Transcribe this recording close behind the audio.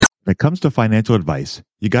When it comes to financial advice,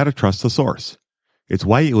 you got to trust the source. It's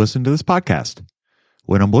why you listen to this podcast.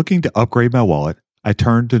 When I'm looking to upgrade my wallet, I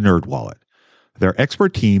turn to NerdWallet. Their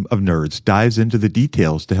expert team of nerds dives into the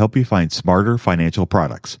details to help you find smarter financial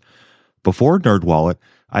products. Before NerdWallet,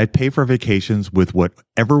 I'd pay for vacations with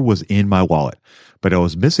whatever was in my wallet, but I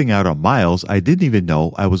was missing out on miles I didn't even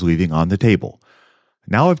know I was leaving on the table.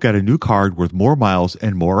 Now I've got a new card worth more miles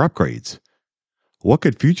and more upgrades. What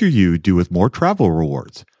could future you do with more travel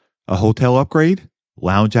rewards? A hotel upgrade?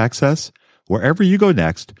 Lounge access? Wherever you go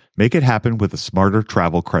next, make it happen with a smarter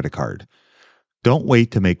travel credit card. Don't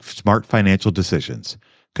wait to make smart financial decisions.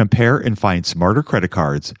 Compare and find smarter credit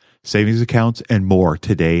cards, savings accounts, and more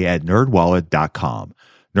today at nerdwallet.com.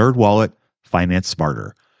 NerdWallet, finance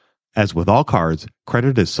smarter. As with all cards,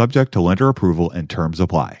 credit is subject to lender approval and terms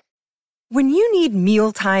apply. When you need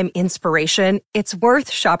mealtime inspiration, it's worth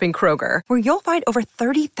shopping Kroger, where you'll find over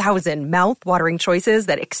 30,000 mouth-watering choices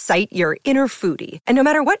that excite your inner foodie. And no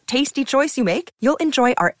matter what tasty choice you make, you'll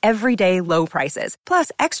enjoy our everyday low prices,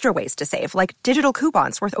 plus extra ways to save, like digital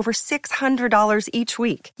coupons worth over $600 each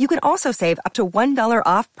week. You can also save up to $1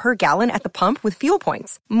 off per gallon at the pump with fuel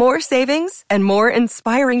points. More savings and more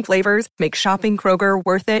inspiring flavors make shopping Kroger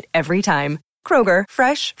worth it every time. Kroger,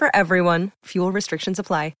 fresh for everyone. Fuel restrictions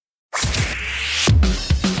apply.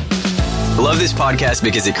 I love this podcast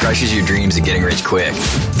because it crushes your dreams of getting rich quick.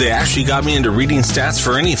 They actually got me into reading stats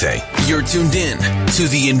for anything. You're tuned in to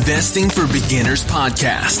the Investing for Beginners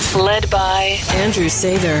podcast. Led by Andrew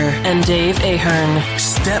Sather and Dave Ahern.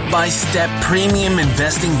 Step-by-step premium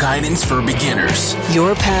investing guidance for beginners.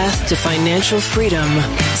 Your path to financial freedom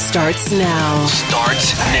starts now.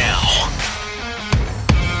 Starts now.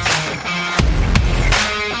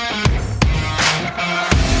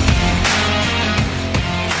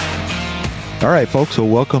 All right, folks. So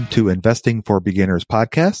welcome to Investing for Beginners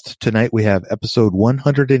podcast. Tonight we have episode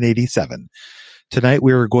 187. Tonight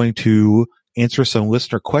we are going to answer some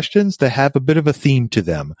listener questions that have a bit of a theme to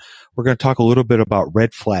them. We're going to talk a little bit about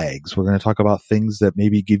red flags. We're going to talk about things that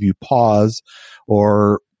maybe give you pause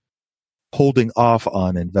or holding off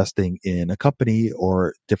on investing in a company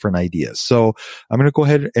or different ideas. So I'm going to go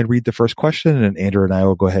ahead and read the first question, and Andrew and I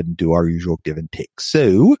will go ahead and do our usual give and take.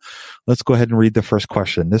 So let's go ahead and read the first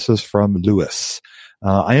question. This is from Lewis.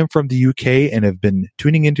 I am from the UK and have been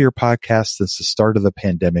tuning into your podcast since the start of the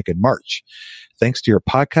pandemic in March. Thanks to your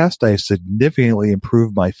podcast, I have significantly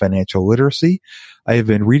improved my financial literacy. I have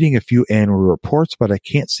been reading a few annual reports, but I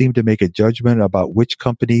can't seem to make a judgment about which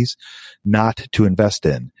companies not to invest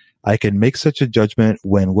in. I can make such a judgment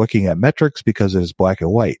when looking at metrics because it is black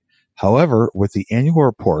and white. However, with the annual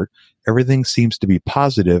report, everything seems to be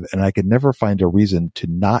positive and I can never find a reason to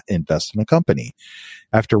not invest in a company.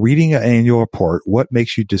 After reading an annual report, what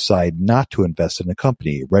makes you decide not to invest in a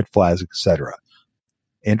company, red flags, etc.?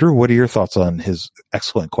 Andrew, what are your thoughts on his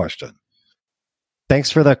excellent question?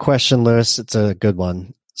 Thanks for that question, Lewis. It's a good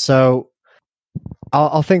one. So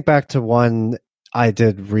I'll think back to one I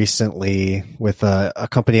did recently with a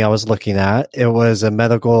company I was looking at. It was a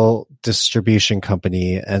medical distribution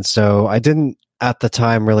company. And so I didn't at the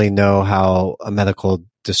time really know how a medical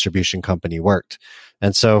distribution company worked.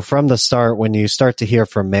 And so from the start, when you start to hear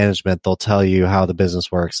from management, they'll tell you how the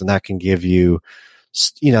business works, and that can give you,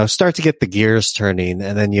 start to get the gears turning.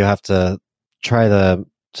 And then you have to try to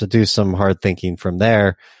do some hard thinking from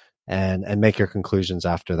there and make your conclusions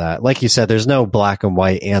after that. Like you said, there's no black and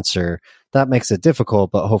white answer. That makes it difficult,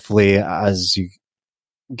 but hopefully as you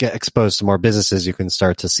get exposed to more businesses, you can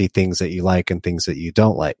start to see things that you like and things that you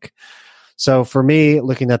don't like. So for me,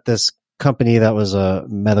 looking at this company that was a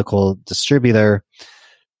medical distributor,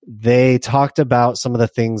 they talked about some of the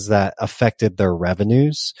things that affected their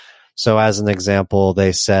revenues. So as an example,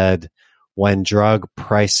 they said, when drug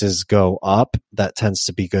prices go up, that tends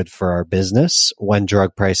to be good for our business. When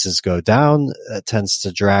drug prices go down, that tends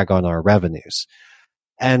to drag on our revenues.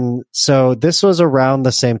 And so this was around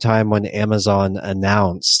the same time when Amazon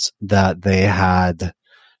announced that they had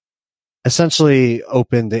essentially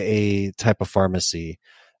opened a type of pharmacy.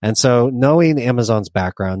 And so knowing Amazon's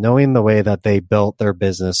background, knowing the way that they built their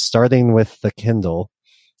business, starting with the Kindle,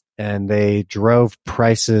 and they drove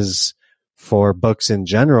prices for books in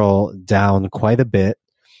general down quite a bit.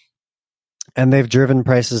 And they've driven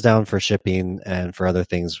prices down for shipping and for other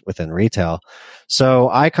things within retail. So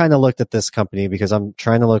I kind of looked at this company because I'm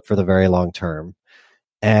trying to look for the very long term.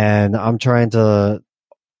 And I'm trying to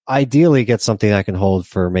ideally get something I can hold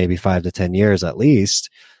for maybe 5 to 10 years at least.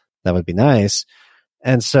 That would be nice.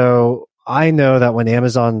 And so I know that when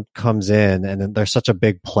Amazon comes in and they're such a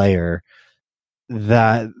big player,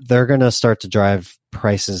 that they're going to start to drive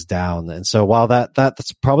prices down. And so while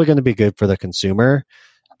that's probably going to be good for the consumer,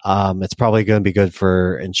 It's probably going to be good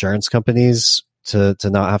for insurance companies to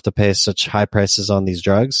not have to pay such high prices on these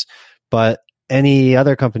drugs. But any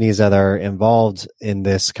other companies that are involved in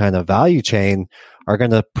this kind of value chain are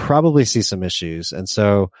going to probably see some issues. And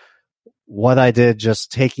so what I did,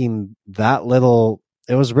 just taking that little,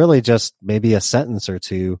 it was really just maybe a sentence or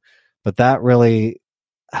two, but that really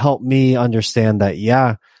helped me understand that,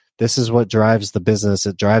 yeah, this is what drives the business.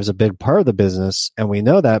 It drives a big part of the business. And we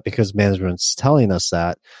know that because management's telling us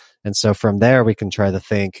that. And so from there, we can try to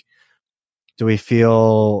think, do we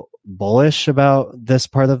feel bullish about this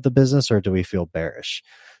part of the business or do we feel bearish?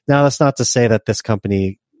 Now, that's not to say that this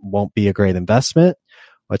company won't be a great investment.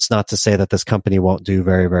 It's not to say that this company won't do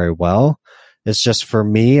very, very well. It's just for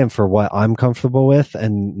me and for what I'm comfortable with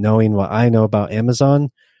and knowing what I know about Amazon,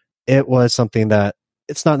 it was something that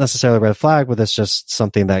it's not necessarily a red flag, but it's just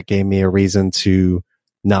something that gave me a reason to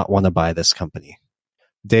not want to buy this company.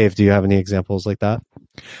 Dave, do you have any examples like that?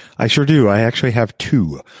 I sure do. I actually have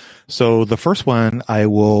two. So the first one I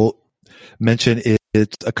will mention is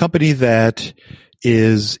it's a company that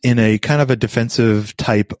is in a kind of a defensive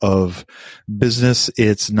type of business.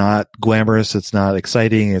 It's not glamorous. It's not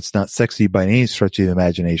exciting. It's not sexy by any stretch of the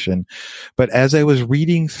imagination. But as I was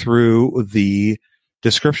reading through the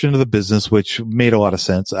description of the business, which made a lot of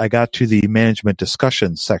sense, I got to the management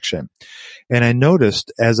discussion section. And I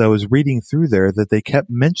noticed as I was reading through there that they kept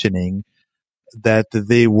mentioning that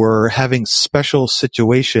they were having special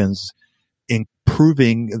situations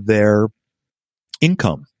improving their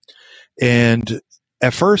income. And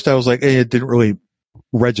at first I was like, hey, it didn't really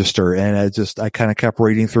register. And I kind of kept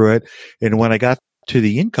reading through it. And when I got to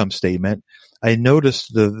the income statement, I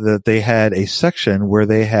noticed that they had a section where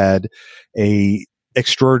they had a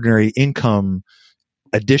extraordinary income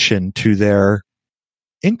addition to their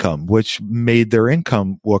income, which made their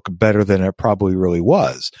income look better than it probably really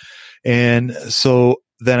was. And so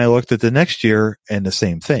then I looked at the next year and the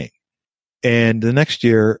same thing. And the next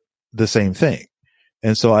year, the same thing.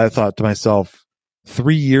 And so I thought to myself,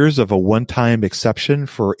 3 years of a one-time exception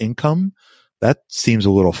for income, that seems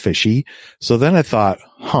a little fishy. So then I thought,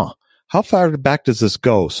 how far back does this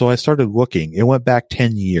go? So I started looking. It went back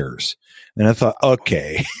 10 years. And I thought,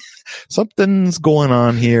 okay, something's going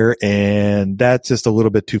on here, and that's just a little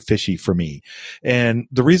bit too fishy for me. And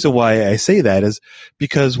the reason why I say that is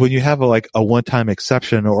because when you have a one-time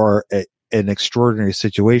exception or an extraordinary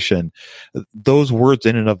situation, those words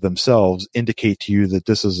in and of themselves indicate to you that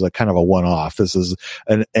this is a kind of a one-off. This is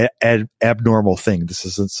an abnormal thing. This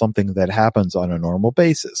isn't something that happens on a normal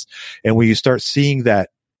basis. And when you start seeing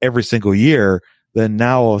that every single year, then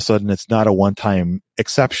now all of a sudden it's not a one-time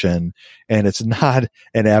exception and it's not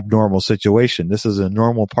an abnormal situation. This is a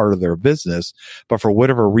normal part of their business, but for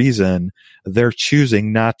whatever reason, they're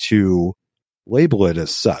choosing not to label it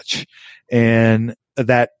as such. And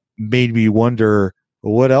that made me wonder,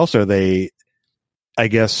 what else are they, I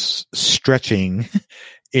guess, stretching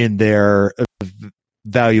in their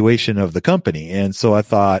valuation of the company? And so I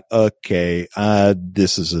thought, okay,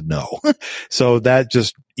 this is a no. So that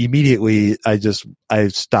just immediately, I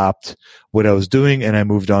stopped what I was doing and I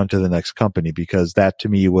moved on to the next company, because that to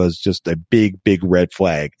me was just a big, big red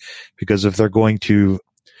flag. Because if they're going to,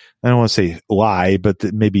 I don't want to say lie, but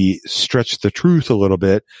maybe stretch the truth a little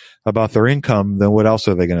bit about their income, then what else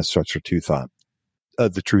are they going to stretch the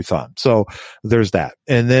truth on? So there's that.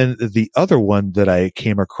 And then the other one that I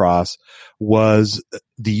came across was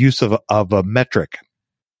the use of a metric.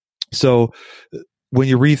 So when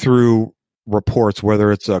you read through reports,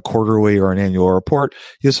 whether it's a quarterly or an annual report,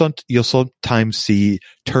 you'll sometimes see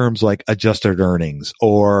terms like adjusted earnings,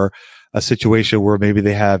 or a situation where maybe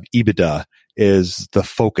they have EBITDA is the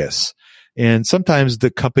focus. And sometimes the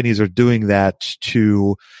companies are doing that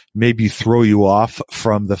to maybe throw you off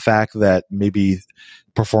from the fact that maybe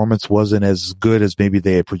performance wasn't as good as maybe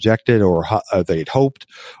they had projected or they had hoped,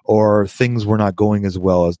 or things were not going as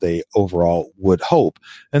well as they overall would hope.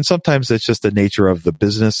 And sometimes it's just the nature of the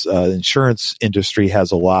business. Insurance industry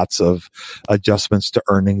has lots of adjustments to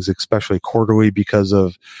earnings, especially quarterly, because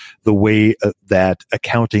of the way that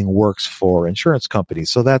accounting works for insurance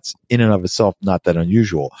companies. So that's in and of itself not that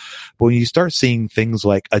unusual. But when you start seeing things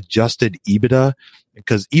like adjusted EBITDA,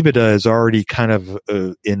 because EBITDA is already kind of,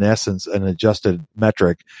 in essence, an adjusted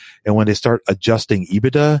metric. And when they start adjusting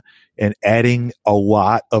EBITDA and adding a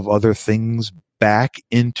lot of other things back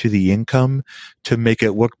into the income to make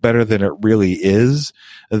it look better than it really is,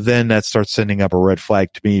 then that starts sending up a red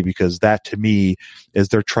flag to me, because that to me is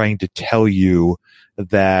they're trying to tell you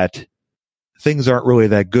that things aren't really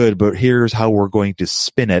that good, but here's how we're going to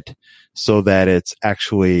spin it so that it's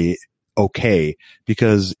actually okay.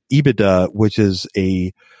 Because EBITDA, which is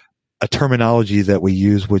a a terminology that we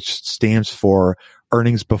use, which stands for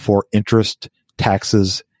earnings before interest,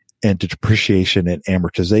 taxes, and depreciation and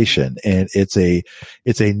amortization. And it's a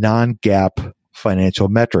non-GAAP financial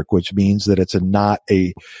metric, which means that it's not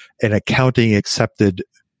an accounting accepted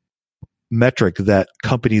metric that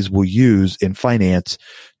companies will use in finance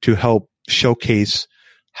to help showcase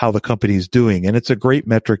how the company is doing. And it's a great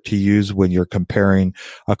metric to use when you're comparing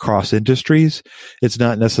across industries. It's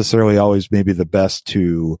not necessarily always maybe the best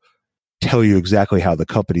to tell you exactly how the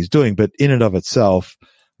company's doing, but in and of itself,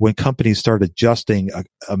 when companies start adjusting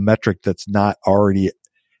a metric that's not already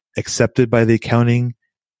accepted by the accounting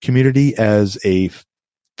community as a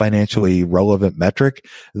financially relevant metric,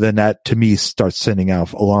 then that to me starts sending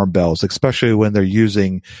off alarm bells, especially when they're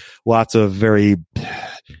using lots of very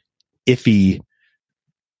iffy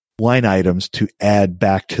line items to add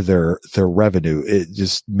back to their revenue. It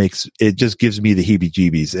just gives me the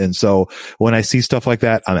heebie-jeebies. And so when I see stuff like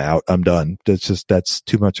that, I'm out. I'm done. That's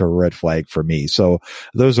too much of a red flag for me. So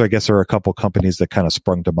those, I guess, are a couple companies that kind of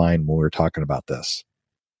sprung to mind when we were talking about this.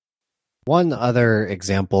 One other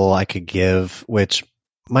example I could give, which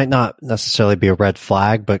might not necessarily be a red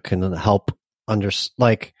flag, but can help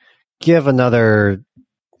give another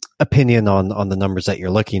opinion on the numbers that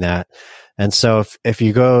you're looking at. And so if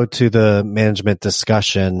you go to the management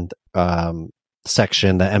discussion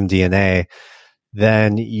section, the MD&A,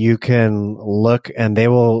 then you can look and they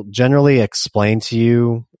will generally explain to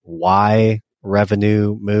you why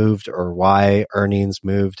revenue moved or why earnings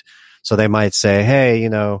moved. So they might say, hey,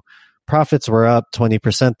 profits were up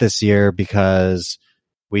 20% this year because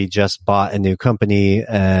we just bought a new company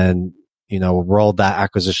and, rolled that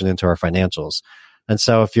acquisition into our financials. And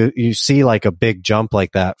so if you see like a big jump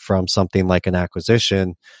like that from something like an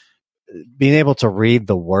acquisition, being able to read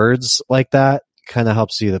the words like that kind of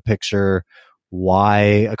helps you to picture why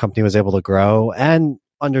a company was able to grow and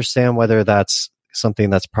understand whether that's something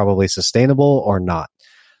that's probably sustainable or not.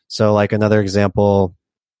 So like another example,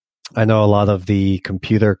 I know a lot of the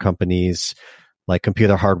computer companies, like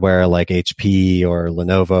computer hardware like HP or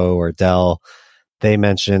Lenovo or Dell, they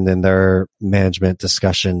mentioned in their management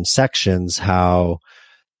discussion sections how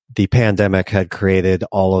the pandemic had created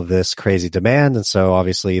all of this crazy demand. And so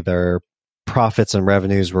obviously their profits and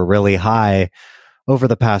revenues were really high over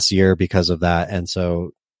the past year because of that. And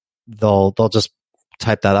so they'll just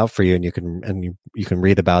type that out for you and you can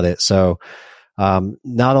read about it. So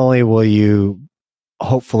not only will you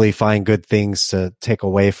hopefully find good things to take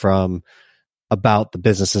away from about the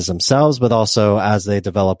businesses themselves, but also as they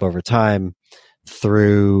develop over time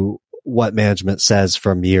through what management says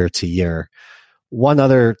from year to year. One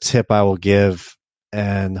other tip I will give,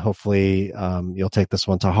 and hopefully you'll take this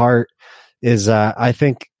one to heart, is I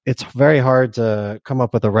think it's very hard to come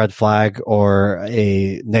up with a red flag or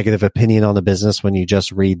a negative opinion on the business when you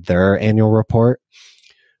just read their annual report.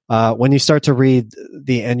 When you start to read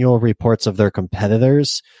the annual reports of their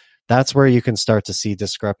competitors, that's where you can start to see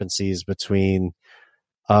discrepancies between,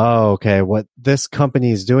 what this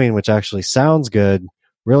company is doing, which actually sounds good,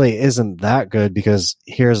 really isn't that good because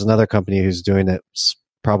here's another company who's doing it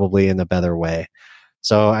probably in a better way.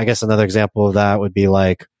 So I guess another example of that would be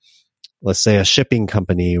like, let's say a shipping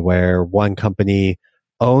company where one company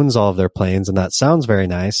owns all of their planes, and that sounds very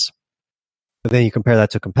nice. But then you compare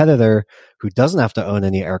that to a competitor who doesn't have to own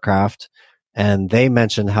any aircraft, and they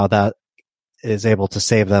mention how that is able to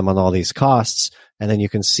save them on all these costs. And then you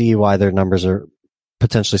can see why their numbers are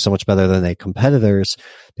potentially so much better than a competitor's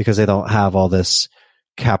because they don't have all this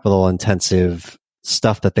capital intensive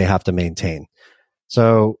stuff that they have to maintain.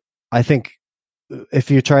 So I think if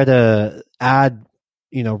you try to add,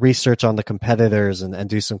 research on the competitors and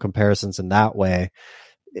do some comparisons in that way,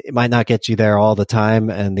 it might not get you there all the time.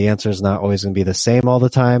 And the answer is not always going to be the same all the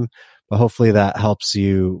time, but hopefully that helps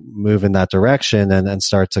you move in that direction and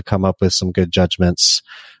start to come up with some good judgments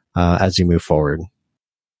as you move forward.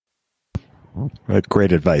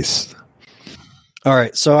 Great advice. All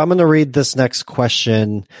right. So I'm going to read this next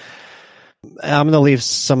question. I'm going to leave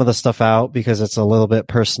some of the stuff out because it's a little bit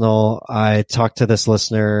personal. I talked to this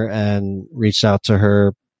listener and reached out to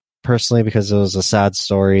her personally because it was a sad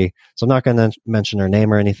story. So I'm not going to mention her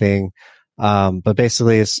name or anything. But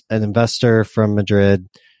basically it's an investor from Madrid,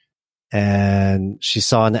 and she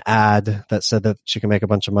saw an ad that said that she can make a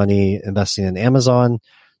bunch of money investing in Amazon.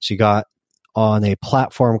 She got on a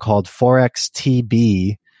platform called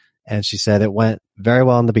ForexTB, and she said it went very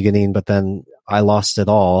well in the beginning, but then I lost it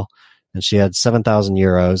all. And she had 7,000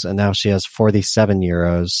 euros, and now she has 47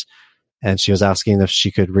 euros. And she was asking if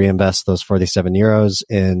she could reinvest those 47 euros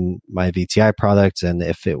in my VTI product and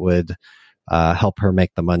if it would help her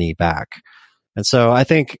make the money back. And so I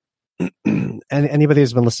think and anybody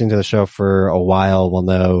who's been listening to the show for a while will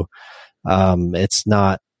know it's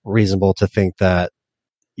not reasonable to think that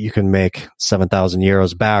you can make 7,000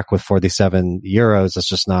 euros back with 47 euros. That's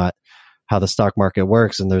just not how the stock market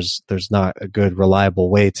works, and there's not a good, reliable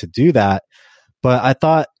way to do that. But I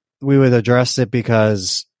thought we would address it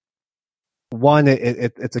because, one,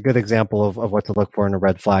 it's a good example of what to look for in a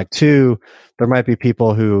red flag. Two, there might be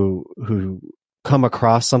people who come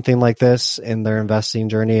across something like this in their investing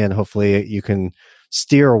journey, and hopefully you can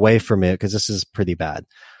steer away from it because this is pretty bad.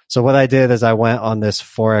 So what I did is I went on this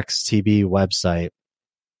Forex TB website,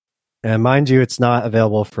 and mind you, it's not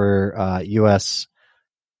available for U.S.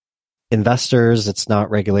 investors. It's not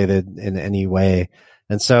regulated in any way.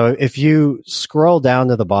 And so if you scroll down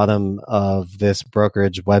to the bottom of this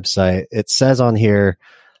brokerage website, it says on here,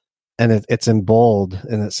 and it's in bold,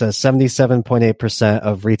 and it says 77.8%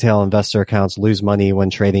 of retail investor accounts lose money when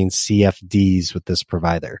trading CFDs with this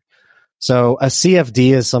provider. So a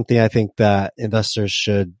CFD is something I think that investors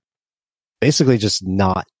should basically just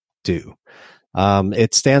not do.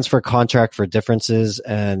 It stands for contract for differences,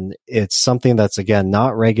 and it's something that's, again,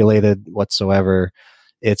 not regulated whatsoever.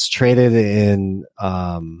 It's traded in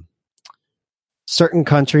certain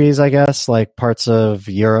countries, I guess, like parts of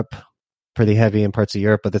Europe, pretty heavy in parts of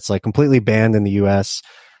Europe, but it's like completely banned in the US.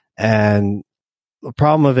 And the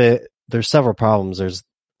problem of it, there's several problems. There's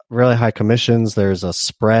really high commissions. There's a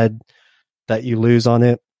spread that you lose on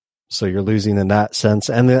it. So you're losing in that sense.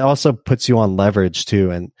 And it also puts you on leverage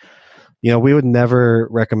too. And we would never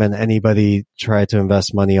recommend anybody try to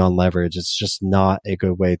invest money on leverage. It's just not a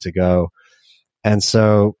good way to go. And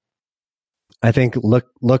so I think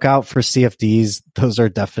look out for CFDs. Those are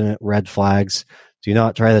definite red flags. Do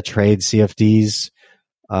not try to trade CFDs.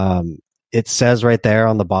 It says right there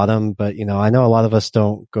on the bottom, but I know a lot of us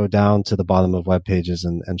don't go down to the bottom of web pages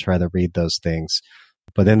and try to read those things.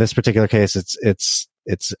 But in this particular case,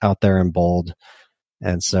 it's out there in bold.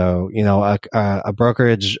 And so, a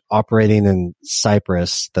brokerage operating in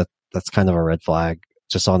Cyprus, that's kind of a red flag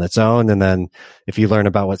just on its own. And then if you learn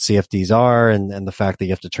about what CFDs are and the fact that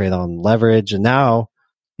you have to trade on leverage, and now,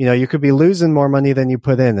 you could be losing more money than you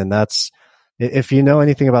put in. And that's, if you know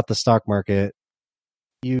anything about the stock market,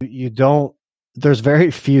 you don't, there's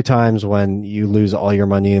very few times when you lose all your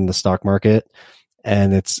money in the stock market.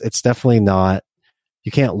 And it's definitely not,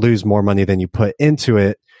 you can't lose more money than you put into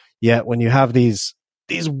it. Yet when you have these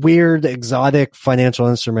weird exotic financial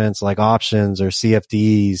instruments like options or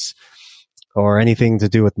CFDs or anything to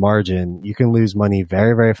do with margin, you can lose money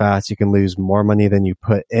very, very fast. You can lose more money than you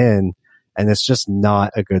put in. And it's just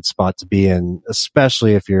not a good spot to be in,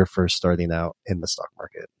 especially if you're first starting out in the stock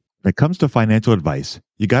market. When it comes to financial advice,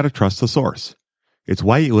 you got to trust the source. It's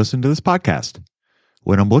why you listen to this podcast.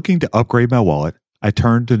 When I'm looking to upgrade my wallet, I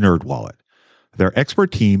turn to NerdWallet. Their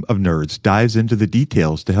expert team of nerds dives into the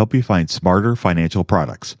details to help you find smarter financial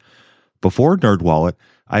products. Before NerdWallet,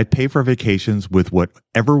 I'd pay for vacations with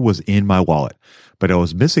whatever was in my wallet, but I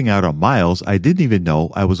was missing out on miles I didn't even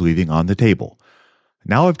know I was leaving on the table.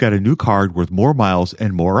 Now I've got a new card worth more miles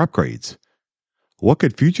and more upgrades. What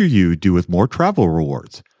could future you do with more travel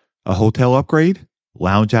rewards? A hotel upgrade?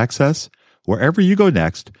 Lounge access? Wherever you go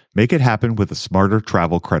next, make it happen with a smarter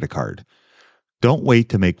travel credit card. Don't wait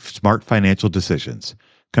to make smart financial decisions.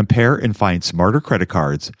 Compare and find smarter credit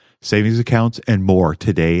cards, savings accounts, and more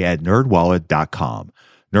today at nerdwallet.com.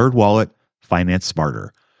 NerdWallet, finance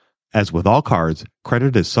smarter. As with all cards,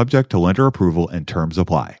 credit is subject to lender approval and terms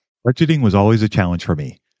apply. Budgeting was always a challenge for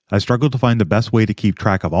me. I struggled to find the best way to keep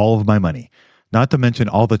track of all of my money, not to mention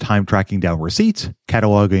all the time tracking down receipts,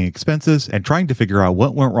 cataloging expenses, and trying to figure out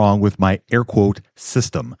what went wrong with my air quote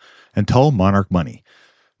system until Monarch Money.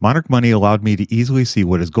 Monarch Money allowed me to easily see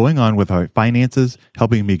what is going on with my finances,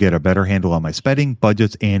 helping me get a better handle on my spending,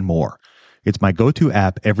 budgets, and more. It's my go-to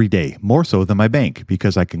app every day, more so than my bank,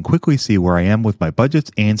 because I can quickly see where I am with my budgets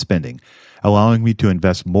and spending, allowing me to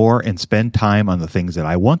invest more and spend time on the things that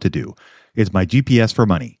I want to do. It's my GPS for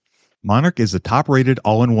money. Monarch is the top-rated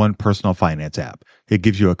all-in-one personal finance app. It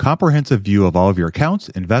gives you a comprehensive view of all of your accounts,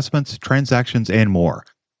 investments, transactions, and more.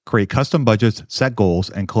 Create custom budgets, set goals,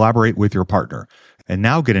 and collaborate with your partner. And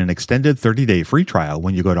now get an extended 30-day free trial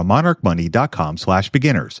when you go to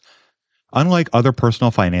monarchmoney.com/beginners. Unlike other personal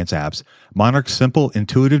finance apps, Monarch's simple,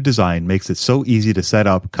 intuitive design makes it so easy to set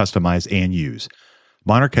up, customize, and use.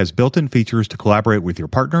 Monarch has built-in features to collaborate with your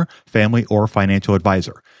partner, family, or financial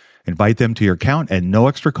advisor. Invite them to your account at no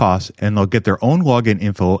extra cost, and they'll get their own login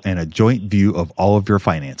info and a joint view of all of your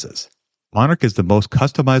finances. Monarch is the most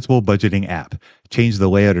customizable budgeting app. Change the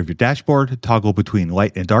layout of your dashboard, toggle between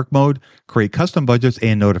light and dark mode, create custom budgets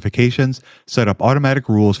and notifications, set up automatic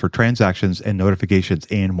rules for transactions and notifications,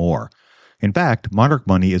 and more. In fact, Monarch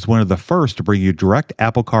Money is one of the first to bring you direct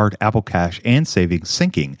Apple Card, Apple Cash, and savings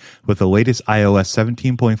syncing with the latest iOS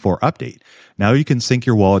 17.4 update. Now you can sync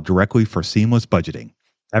your wallet directly for seamless budgeting.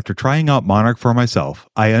 After trying out Monarch for myself,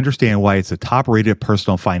 I understand why it's a top-rated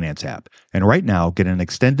personal finance app. And right now, get an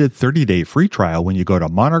extended 30-day free trial when you go to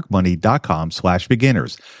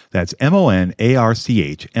monarchmoney.com/beginners. That's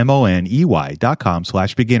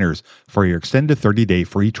monarchmoney.com/beginners for your extended 30-day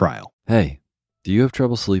free trial. Hey, do you have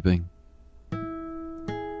trouble sleeping?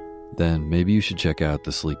 Then maybe you should check out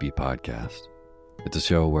the Sleepy Podcast. It's a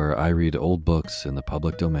show where I read old books in the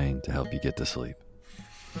public domain to help you get to sleep.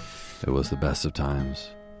 It was the best of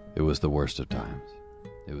times. It was the worst of times.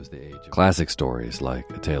 It was the age of classic stories like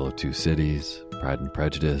A Tale of Two Cities, Pride and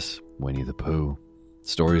Prejudice, Winnie the Pooh.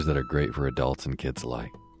 Stories that are great for adults and kids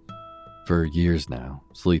alike. For years now,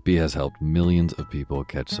 Sleepy has helped millions of people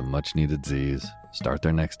catch some much-needed Z's, start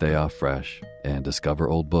their next day off fresh, and discover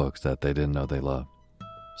old books that they didn't know they loved.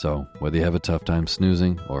 So, whether you have a tough time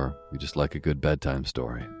snoozing or you just like a good bedtime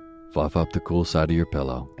story, fluff up the cool side of your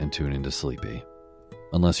pillow and tune into Sleepy.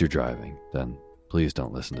 Unless you're driving, then please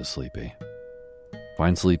don't listen to Sleepy.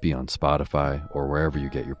 Find Sleepy on Spotify or wherever you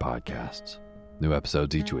get your podcasts. New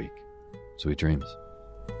episodes each week. Sweet dreams.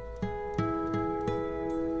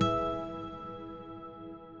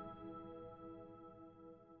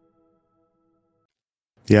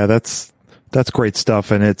 Yeah, that's great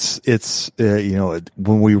stuff. And it's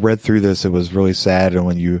when we read through this, it was really sad. And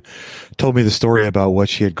when you told me the story about what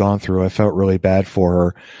she had gone through, I felt really bad for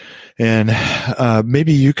her. And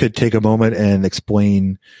maybe you could take a moment and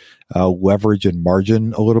explain leverage and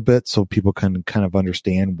margin a little bit so people can kind of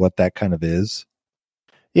understand what that kind of is.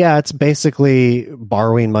 Yeah, it's basically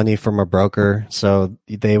borrowing money from a broker. So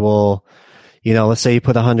they will, let's say you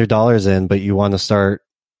put $100 in, but you want to start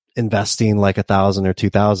investing like 1,000 or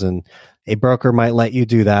 2,000. A broker might let you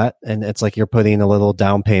do that. And it's like you're putting a little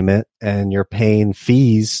down payment and you're paying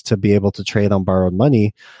fees to be able to trade on borrowed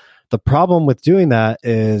money. The problem with doing that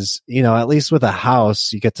is, at least with a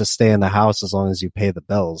house, you get to stay in the house as long as you pay the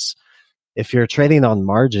bills. If you're trading on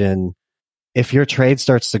margin, if your trade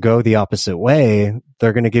starts to go the opposite way,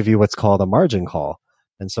 they're going to give you what's called a margin call.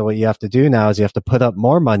 And so what you have to do now is you have to put up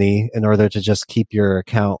more money in order to just keep your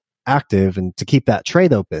account active and to keep that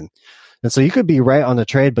trade open. And so you could be right on the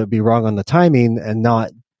trade, but be wrong on the timing and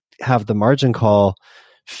not have the margin call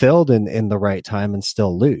filled in the right time and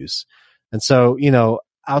still lose. And so,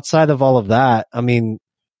 outside of all of that,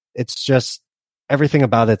 it's just everything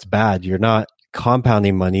about it's bad. You're not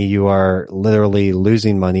compounding money. You are literally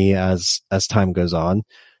losing money as time goes on,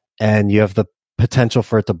 and you have the potential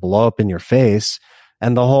for it to blow up in your face.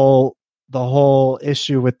 And the whole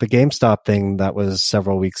issue with the GameStop thing that was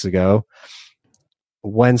several weeks ago,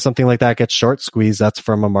 when something like that gets short squeezed, that's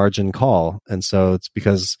from a margin call. And so it's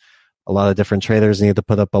because a lot of different traders need to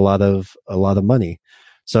put up a lot of money.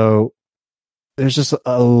 So there's just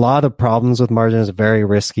a lot of problems with margins, very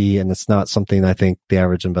risky, and it's not something I think the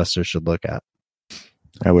average investor should look at.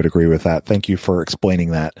 I would agree with that. Thank you for explaining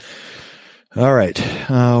that. All right.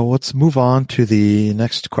 Let's move on to the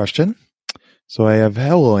next question. So I have,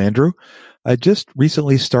 hello, Andrew. I just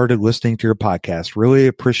recently started listening to your podcast. Really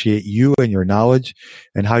appreciate you and your knowledge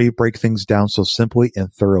and how you break things down so simply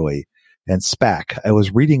and thoroughly. And SPAC, I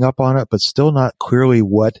was reading up on it, but still not clearly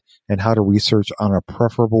what and how to research on our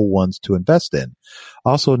preferable ones to invest in.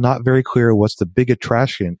 Also, not very clear what's the big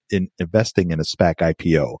attraction in investing in a SPAC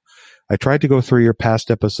IPO. I tried to go through your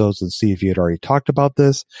past episodes and see if you had already talked about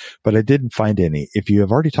this, but I didn't find any. If you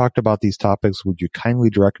have already talked about these topics, would you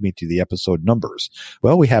kindly direct me to the episode numbers?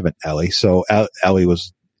 Well, we haven't, Ellie. So Ellie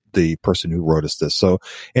was the person who wrote us this. So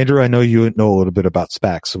Andrew, I know you know a little bit about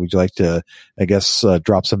SPACs. So would you like to,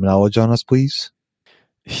 drop some knowledge on us, please?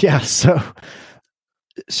 Yeah. So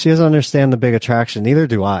she doesn't understand the big attraction. Neither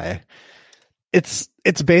do I. It's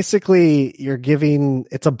basically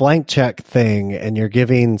it's a blank check thing, and you're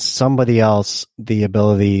giving somebody else the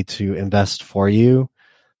ability to invest for you.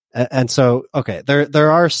 And so, okay,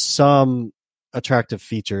 there are some attractive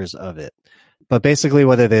features of it, but basically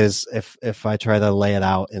what it is, if I try to lay it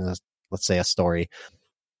out in let's say a story.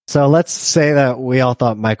 So let's say that we all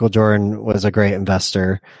thought Michael Jordan was a great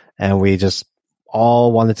investor, and we just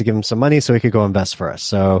all wanted to give him some money so he could go invest for us.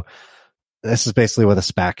 So this is basically what a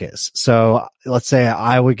SPAC is. So let's say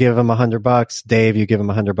I would give him $100. Dave, you give him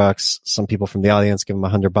 $100. Some people from the audience give him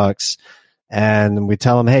 $100, and we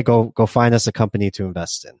tell him, hey, go find us a company to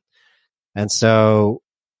invest in. And so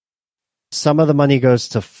some of the money goes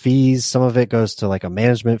to fees. Some of it goes to like a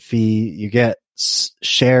management fee. You get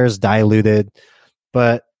shares diluted.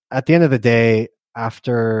 But at the end of the day,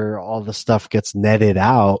 after all the stuff gets netted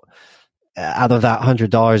out of that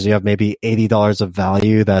 $100, you have maybe $80 of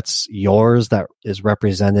value that's yours, that is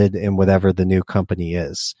represented in whatever the new company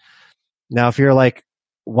is. Now, if you're like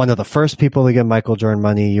one of the first people to get Michael Jordan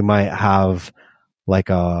money, you might have like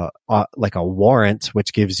a warrant,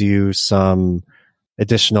 which gives you some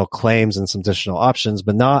additional claims and some additional options.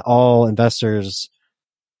 But not all investors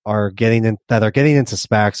are getting into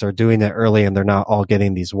SPACs are doing it early, and they're not all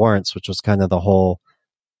getting these warrants, which was kind of the whole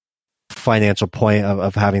financial point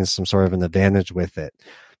of having some sort of an advantage with it.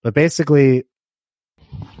 But basically,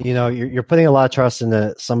 you're putting a lot of trust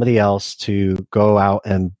into somebody else to go out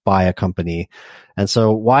and buy a company. And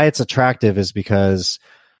so why it's attractive is because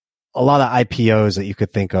a lot of IPOs that you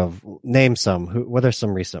could think of, name some. What are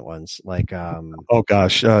some recent ones? Like,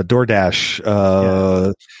 DoorDash,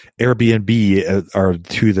 Airbnb are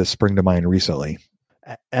two that spring to mind recently.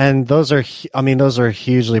 And those are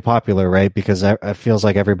hugely popular, right? Because it feels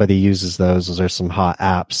like everybody uses those. Those are some hot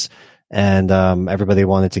apps, and everybody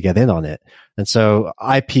wanted to get in on it. And so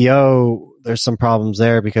IPO, there's some problems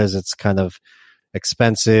there because it's kind of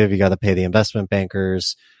expensive. You got to pay the investment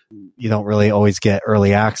bankers. You don't really always get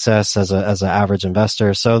early access as an average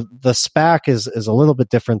investor. So the SPAC is a little bit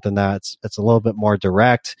different than that. It's a little bit more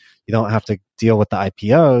direct. You don't have to deal with the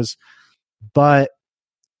IPOs, but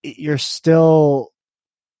you're still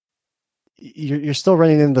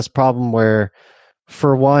running into this problem where,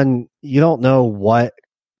 for one, you don't know what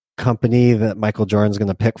company that Michael Jordan's going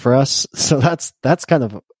to pick for us. So that's kind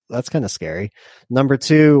of scary. Number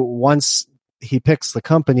two, once he picks the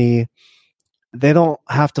company, they don't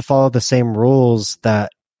have to follow the same rules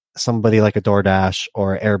that somebody like a DoorDash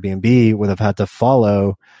or Airbnb would have had to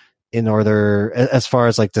follow in order, as far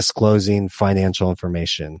as like disclosing financial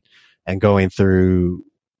information and going through,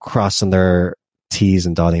 crossing their T's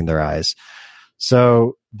and dotting their I's.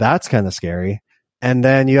 So that's kind of scary. And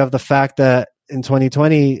then you have the fact that in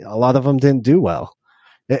 2020, a lot of them didn't do well.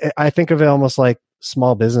 I think of it almost like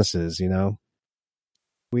small businesses,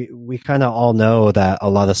 We kind of all know that a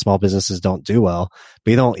lot of small businesses don't do well,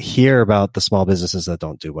 but you don't hear about the small businesses that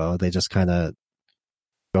don't do well. They just kind of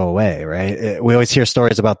go away, right? We always hear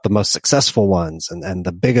stories about the most successful ones and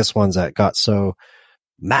the biggest ones that got so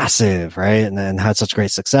massive, right? And had such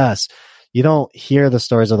great success. You don't hear the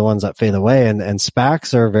stories of the ones that fade away, and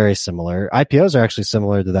SPACs are very similar. IPOs are actually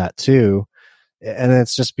similar to that too. And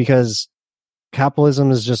it's just because capitalism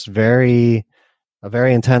is just a very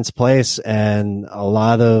intense place, and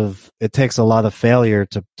it takes a lot of failure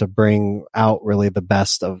to bring out really the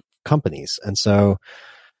best of companies. And so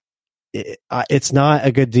it's not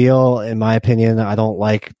a good deal, in my opinion. I don't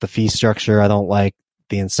like the fee structure. I don't like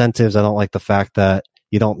the incentives. I don't like the fact that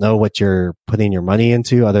you don't know what you're putting your money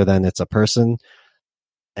into other than it's a person.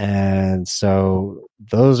 And so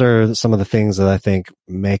those are some of the things that I think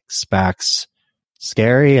make SPACs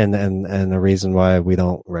scary and the reason why we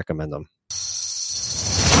don't recommend them.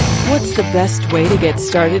 What's the best way to get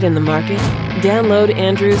started in the market? Download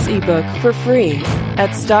Andrew's ebook for free at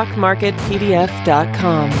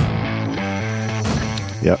stockmarketpdf.com.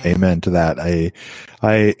 Yeah, amen to that.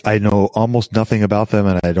 I know almost nothing about them,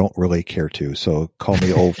 and I don't really care to. So call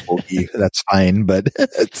me old fogey. That's fine, but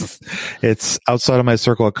it's outside of my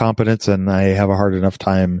circle of competence, and I have a hard enough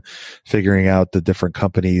time figuring out the different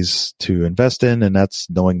companies to invest in, and that's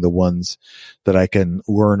knowing the ones that I can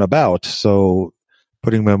learn about. So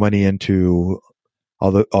putting my money into,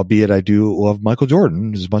 albeit I do love Michael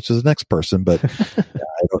Jordan as much as the next person, but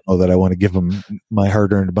I don't know that I want to give him my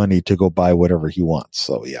hard-earned money to go buy whatever he wants.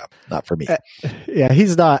 So yeah, not for me. Yeah,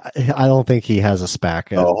 he's not. I don't think he has a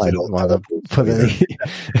SPAC. I don't want to put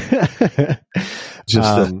it.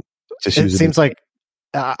 It seems like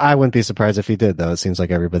I wouldn't be surprised if he did, though. It seems like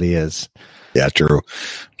everybody is. Yeah, true.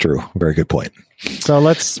 Very good point. So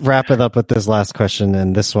let's wrap it up with this last question,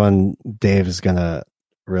 and this one, Dave is gonna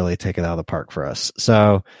really take it out of the park for us.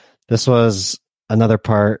 So this was another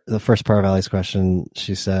part, the first part of Allie's question.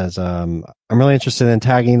 She says, I'm really interested in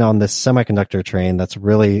tagging on this semiconductor train that's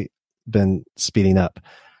really been speeding up.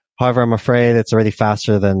 However, I'm afraid it's already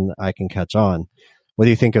faster than I can catch on. What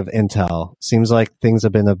do you think of Intel? Seems like things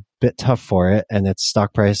have been a bit tough for it, and its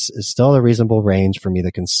stock price is still a reasonable range for me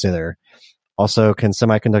to consider. Also, can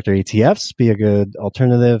semiconductor ETFs be a good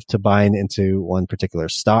alternative to buying into one particular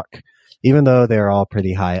stock, even though they're all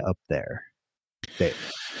pretty high up there? Dave.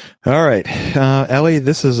 All right. Ellie,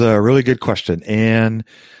 this is a really good question. And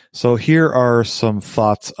so here are some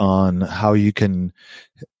thoughts on how you can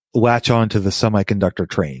latch on to the semiconductor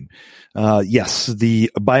train. Yes,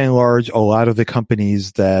 by and large, a lot of the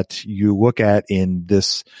companies that you look at in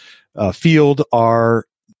this field are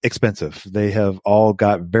expensive. They have all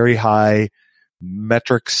got very high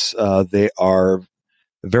metrics. They are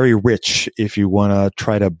very rich if you want to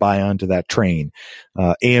try to buy onto that train.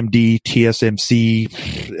 AMD, TSMC,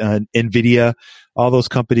 NVIDIA, all those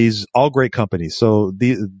companies, all great companies. So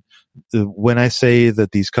when I say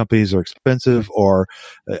that these companies are expensive or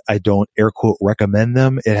I don't air quote recommend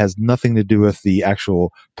them, it has nothing to do with the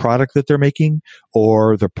actual product that they're making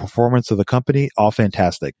or the performance of the company. All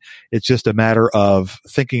fantastic. It's just a matter of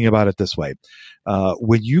thinking about it this way.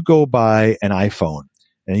 When you go buy an iPhone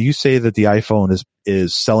and you say that the iPhone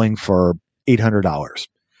is selling for $800,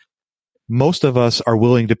 most of us are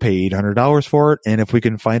willing to pay $800 for it. And if we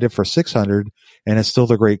can find it for $600 and it's still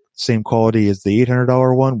the great same quality as the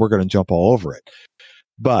 $800 one, we're going to jump all over it.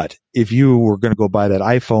 But if you were going to go buy that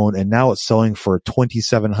iPhone and now it's selling for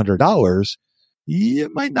 $2,700, you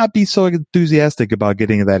might not be so enthusiastic about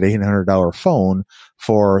getting that $800 phone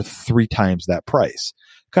for 3 times that price.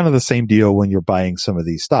 Kind of the same deal when you're buying some of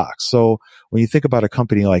these stocks. So when you think about a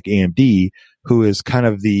company like AMD, who is kind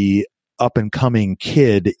of the up and coming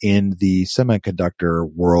kid in the semiconductor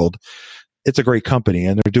world, it's a great company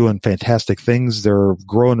and they're doing fantastic things. They're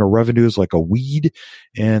growing their revenues like a weed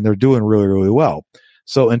and they're doing really, really well.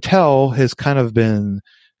 So Intel has kind of been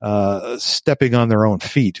stepping on their own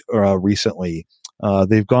feet recently.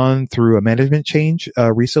 They've gone through a management change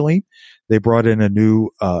recently. They brought in a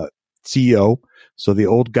new CEO. So the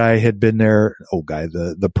old guy had been there,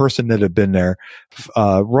 the person that had been there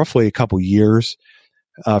roughly a couple years,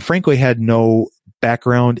 frankly had no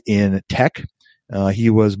background in tech. He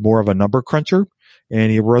was more of a number cruncher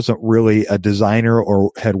and he wasn't really a designer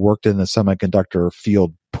or had worked in the semiconductor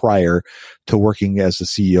field prior to working as the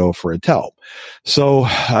CEO for Intel. So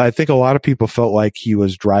I think a lot of people felt like he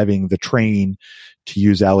was driving the train, to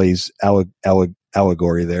use Ali's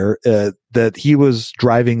allegory there, that he was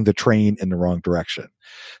driving the train in the wrong direction.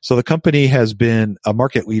 So the company has been a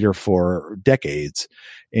market leader for decades.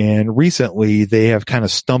 And recently they have kind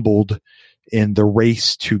of stumbled in the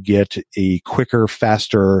race to get a quicker,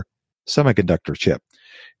 faster semiconductor chip.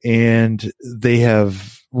 And they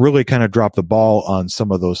have really kind of dropped the ball on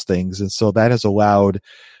some of those things. And so that has allowed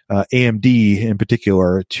AMD in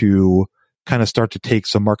particular to kind of start to take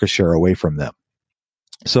some market share away from them.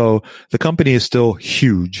 So the company is still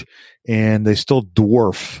huge and they still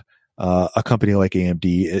dwarf a company like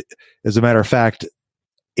AMD. As a matter of fact,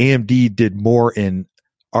 AMD did more in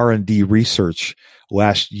R&D research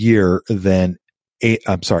last year than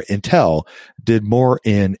Intel did more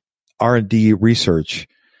in R&D research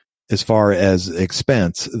as far as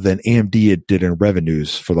expense than AMD did in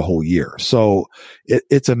revenues for the whole year. So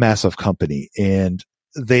it's a massive company and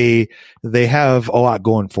they have a lot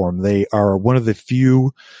going for them. They are one of the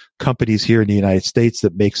few companies here in the United States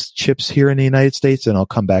that makes chips here in the United States. And I'll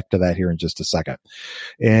come back to that here in just a second.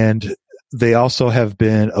 And they also have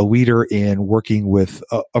been a leader in working with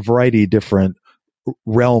a variety of different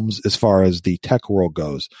realms as far as the tech world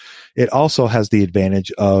goes. It also has the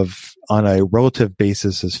advantage of, on a relative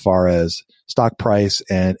basis, as far as stock price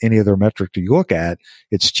and any other metric you look at,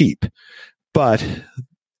 it's cheap. But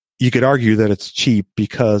you could argue that it's cheap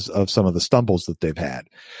because of some of the stumbles that they've had.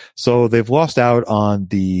 So they've lost out on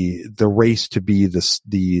the race to be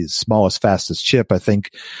the smallest, fastest chip. I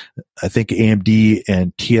think AMD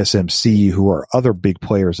and TSMC, who are other big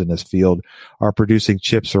players in this field, are producing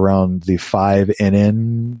chips around the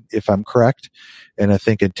 5nm, if I'm correct. And I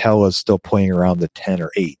think Intel is still playing around the 10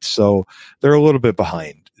 or 8. So they're a little bit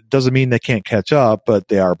behind. Doesn't mean they can't catch up, but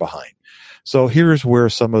they are behind. So here's where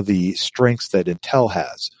some of the strengths that Intel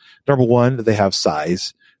has. Number one, they have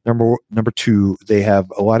size. Number two, they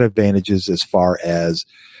have a lot of advantages as far as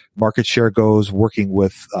market share goes, working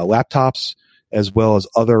with laptops as well as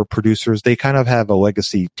other producers. They kind of have a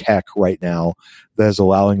legacy tech right now that is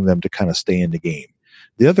allowing them to kind of stay in the game.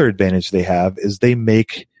 The other advantage they have is they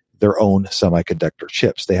make their own semiconductor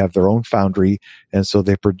chips. They have their own foundry, and so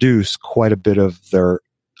they produce quite a bit of their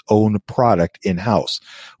own product in-house,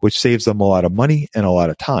 which saves them a lot of money and a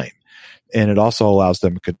lot of time. And it also allows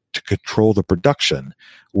them to control the production,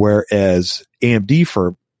 whereas AMD,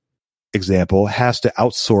 for example, has to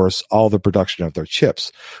outsource all the production of their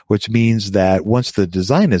chips, which means that once the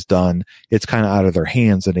design is done, it's kind of out of their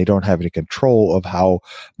hands and they don't have any control of how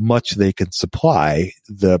much they can supply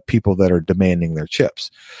the people that are demanding their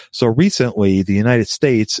chips. So recently, the United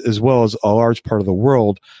States, as well as a large part of the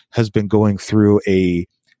world, has been going through a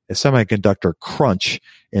semiconductor crunch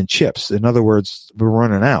in chips. In other words, we're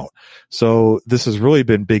running out. So this has really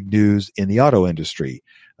been big news in the auto industry.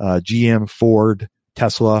 GM, Ford,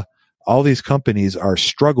 Tesla, all these companies are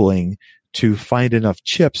struggling to find enough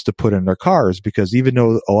chips to put in their cars, because even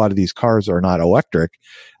though a lot of these cars are not electric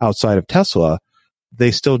outside of Tesla,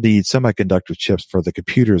 they still need semiconductor chips for the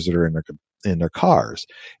computers that are in their cars.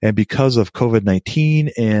 And because of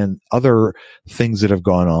COVID-19 and other things that have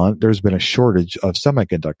gone on, there's been a shortage of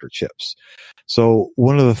semiconductor chips. So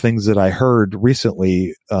one of the things that I heard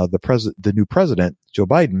recently, the new president, Joe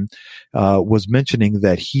Biden, was mentioning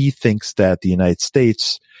that he thinks that the United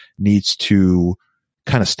States needs to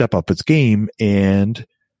kind of step up its game, and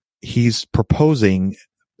he's proposing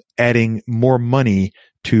adding more money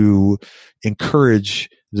to encourage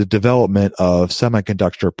the development of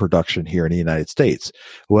semiconductor production here in the United States.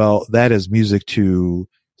 Well, that is music to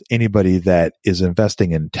anybody that is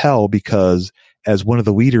investing in Intel, because as one of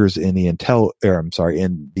the leaders in the in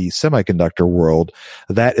the semiconductor world,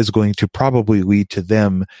 that is going to probably lead to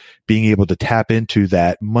them being able to tap into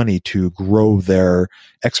that money to grow their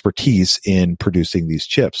expertise in producing these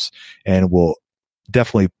chips, and will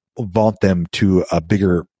definitely vault them to a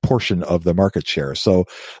bigger portion of the market share. So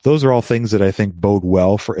those are all things that I think bode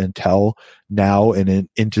well for Intel now and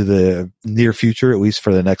into the near future, at least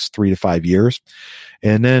for the next 3 to 5 years.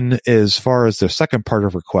 And then as far as the second part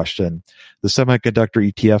of her question, the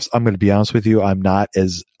semiconductor ETFs, I'm going to be honest with you, I'm not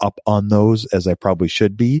as up on those as I probably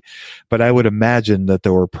should be, but I would imagine that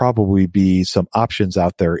there will probably be some options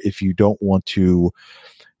out there if you don't want to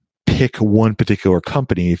pick one particular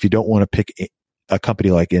company, if you don't want to pick a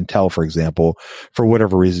company like Intel, for example, for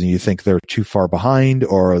whatever reason you think they're too far behind,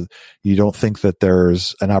 or you don't think that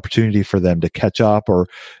there's an opportunity for them to catch up, or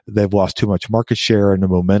they've lost too much market share and the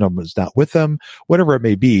momentum is not with them, whatever it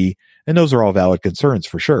may be. And those are all valid concerns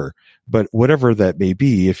for sure. But whatever that may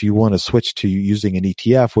be, if you want to switch to using an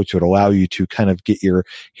ETF, which would allow you to kind of get your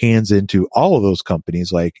hands into all of those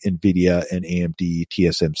companies like NVIDIA and AMD,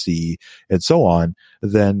 TSMC, and so on,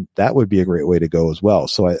 then that would be a great way to go as well.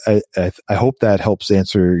 So I hope that helps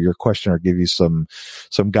answer your question or give you some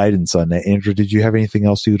guidance on that. Andrew, did you have anything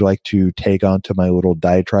else you'd like to tag on to my little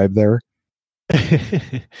diatribe there?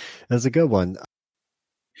 That's a good one.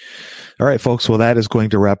 All right, folks. Well, that is going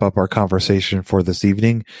to wrap up our conversation for this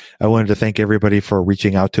evening. I wanted to thank everybody for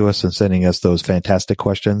reaching out to us and sending us those fantastic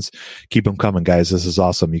questions. Keep them coming, guys. This is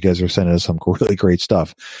awesome. You guys are sending us some really great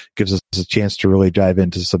stuff. Gives us a chance to really dive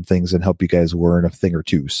into some things and help you guys learn a thing or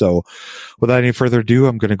two. So without any further ado,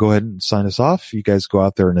 I'm going to go ahead and sign us off. You guys go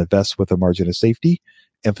out there and invest with a margin of safety.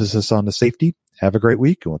 Emphasis on the safety. Have a great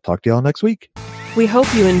week, and we'll talk to you all next week. We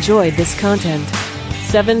hope you enjoyed this content.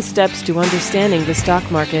 7 Steps to Understanding the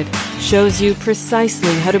Stock Market shows you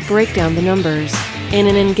precisely how to break down the numbers in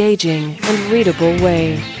an engaging and readable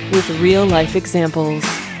way with real-life examples.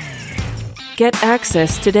 Get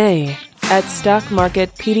access today at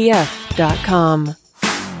stockmarketpdf.com.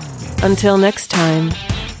 Until next time,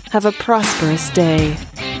 have a prosperous day.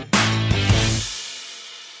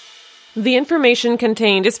 The information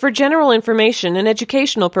contained is for general information and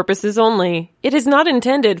educational purposes only. It is not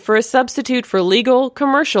intended for a substitute for legal,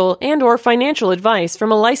 commercial, and/or financial advice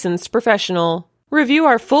from a licensed professional. Review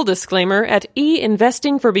our full disclaimer at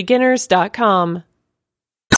einvestingforbeginners.com.